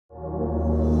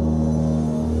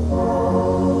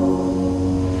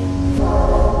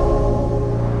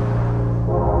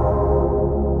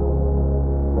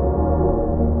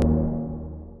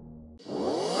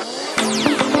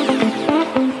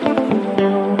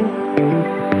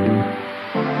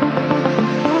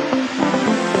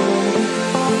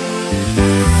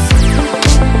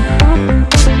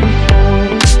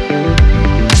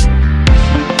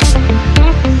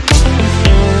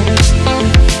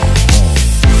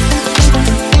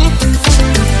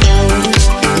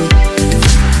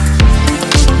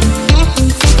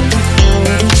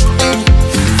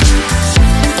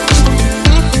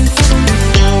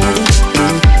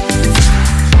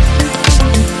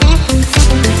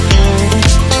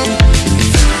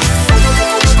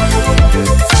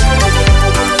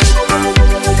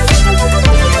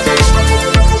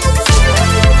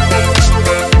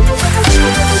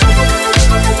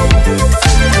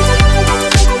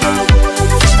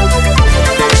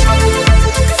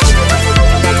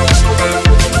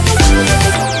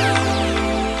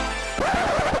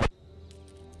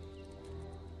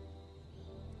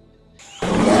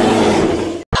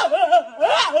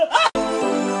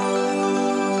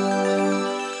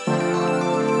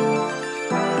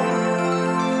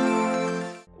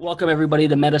Welcome everybody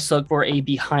to MetaSilk for a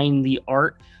Behind the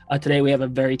Art. Today we have a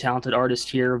very talented artist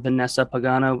here, Vanessa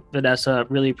Pagano. Vanessa,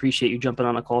 really appreciate you jumping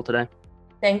on a call today.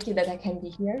 Thank you that I can be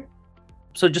here.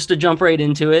 So just to jump right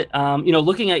into it,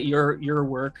 looking at your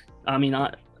work,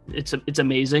 it's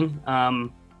amazing.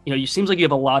 You seems like you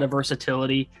have a lot of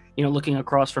versatility. Looking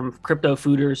across from crypto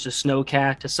fooders to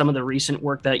snowcat to some of the recent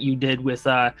work that you did with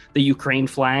the Ukraine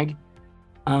flag.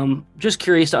 Just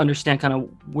curious to understand kind of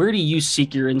where do you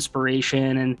seek your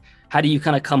inspiration and how do you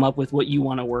kind of come up with what you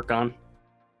want to work on?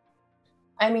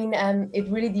 It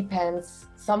really depends.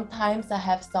 Sometimes I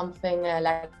have something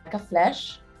like a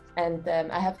flash and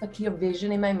I have a clear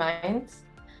vision in my mind.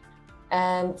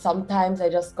 And sometimes I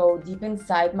just go deep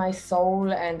inside my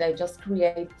soul and I just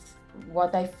create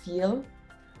what I feel.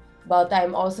 But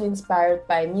I'm also inspired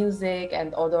by music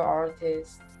and other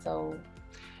artists.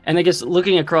 And I guess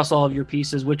looking across all of your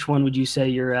pieces, which one would you say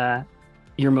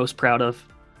you're most proud of?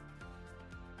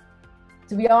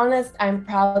 To be honest, I'm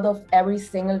proud of every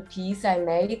single piece I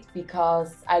made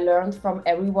because I learned from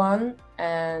everyone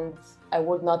and I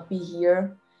would not be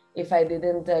here if I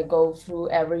didn't go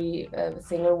through every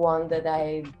single one that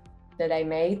I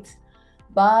made.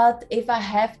 But if I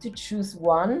have to choose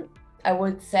one, I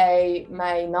would say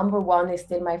my number one is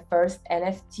still my first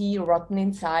NFT, Rotten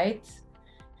Inside,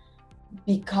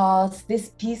 because this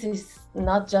piece is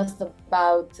not just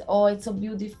about, oh, it's so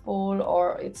beautiful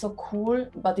or it's so cool,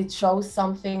 but it shows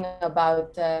something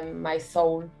about my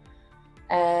soul.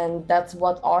 And that's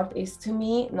what art is to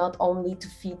me, not only to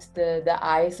feed the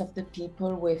eyes of the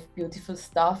people with beautiful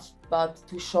stuff, but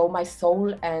to show my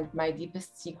soul and my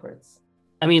deepest secrets.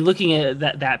 I mean, looking at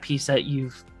that piece that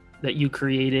you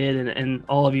created and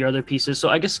all of your other pieces. So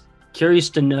I guess curious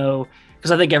to know,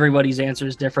 because I think everybody's answer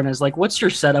is different, is like, what's your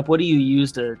setup? What do you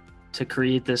use to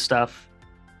create this stuff?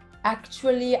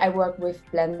 Actually, I work with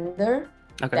Blender,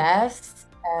 Okay. Dash,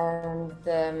 and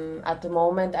at the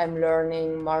moment I'm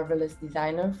learning Marvelous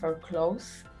Designer for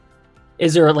clothes.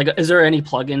 Is there any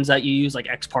plugins that you use, like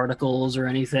X Particles or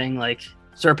anything? Like,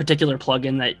 is there a particular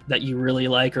plugin that you really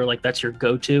like, or like that's your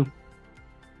go-to?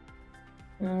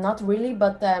 Not really,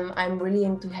 but I'm really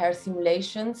into hair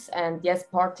simulations and yes,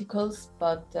 particles,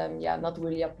 but yeah, not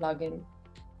really a plugin.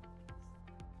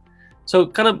 So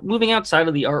kind of moving outside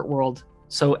of the art world.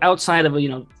 So outside of,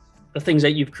 the things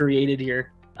that you've created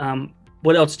here,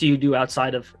 what else do you do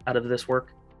outside of out of this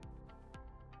work?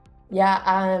 Yeah,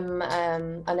 I'm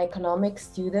an economics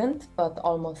student, but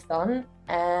almost done.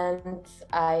 And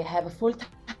I have a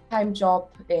full-time job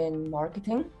in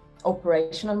marketing,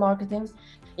 operational marketing.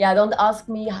 Yeah, don't ask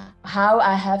me how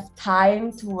I have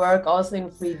time to work also in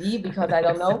 3D because I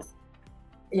don't know.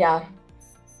 Yeah,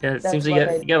 Yeah, it seems that's you what get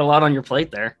I you got a lot on your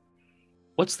plate there.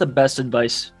 What's the best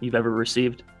advice you've ever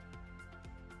received?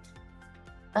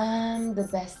 The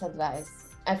best advice.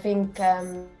 I think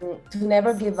to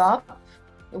never give up,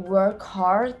 work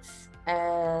hard,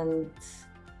 and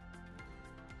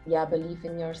yeah, believe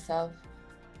in yourself.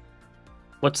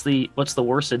 What's the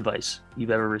worst advice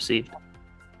you've ever received?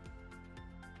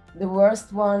 The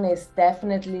worst one is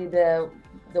definitely the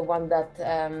one that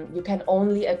you can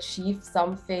only achieve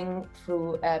something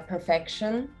through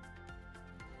perfection.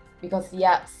 Because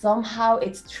yeah, somehow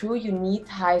it's true you need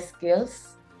high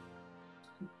skills,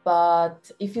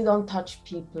 but if you don't touch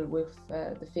people with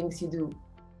the things you do,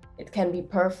 it can be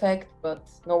perfect, but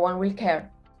no one will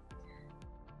care.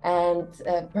 And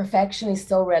perfection is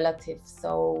so relative.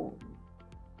 So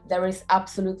there is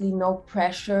absolutely no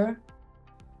pressure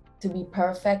to be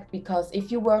perfect because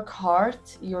if you work hard,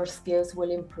 your skills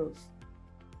will improve.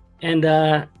 And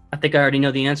I think I already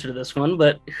know the answer to this one,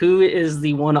 but who is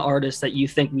the one artist that you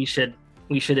think we should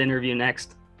interview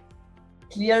next?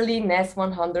 Clearly, Ness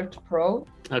 100 Pro.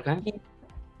 Okay. He's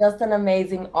just an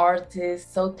amazing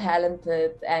artist, so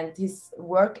talented, and his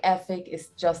work ethic is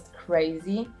just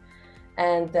crazy.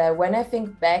 And when I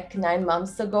think back 9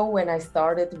 months ago, when I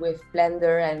started with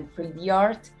Blender and 3D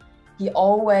art, he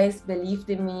always believed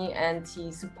in me and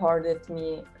he supported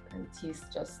me, and he's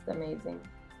just amazing.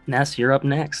 Ness, you're up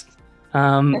next.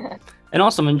 And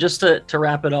awesome. And just to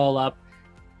wrap it all up,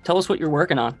 tell us what you're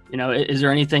working on. Is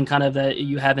there anything kind of that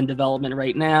you have in development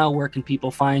right now? Where can people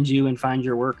find you and find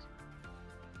your work?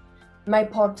 My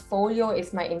portfolio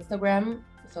is my Instagram,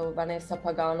 so Vanessa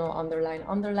Pagano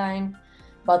 __,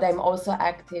 but I'm also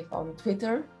active on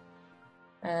Twitter.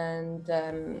 And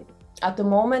at the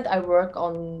moment I work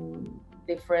on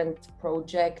different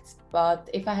projects, but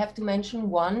if I have to mention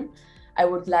one, I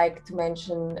would like to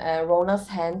mention Rona's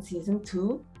Hand Season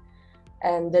 2.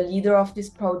 And the leader of this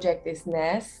project is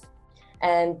Ness.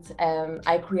 And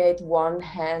I create one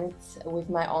hand with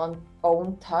my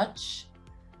own touch.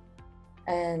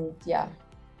 And yeah.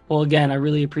 Well, again, I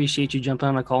really appreciate you jumping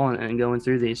on a call and going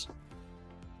through these.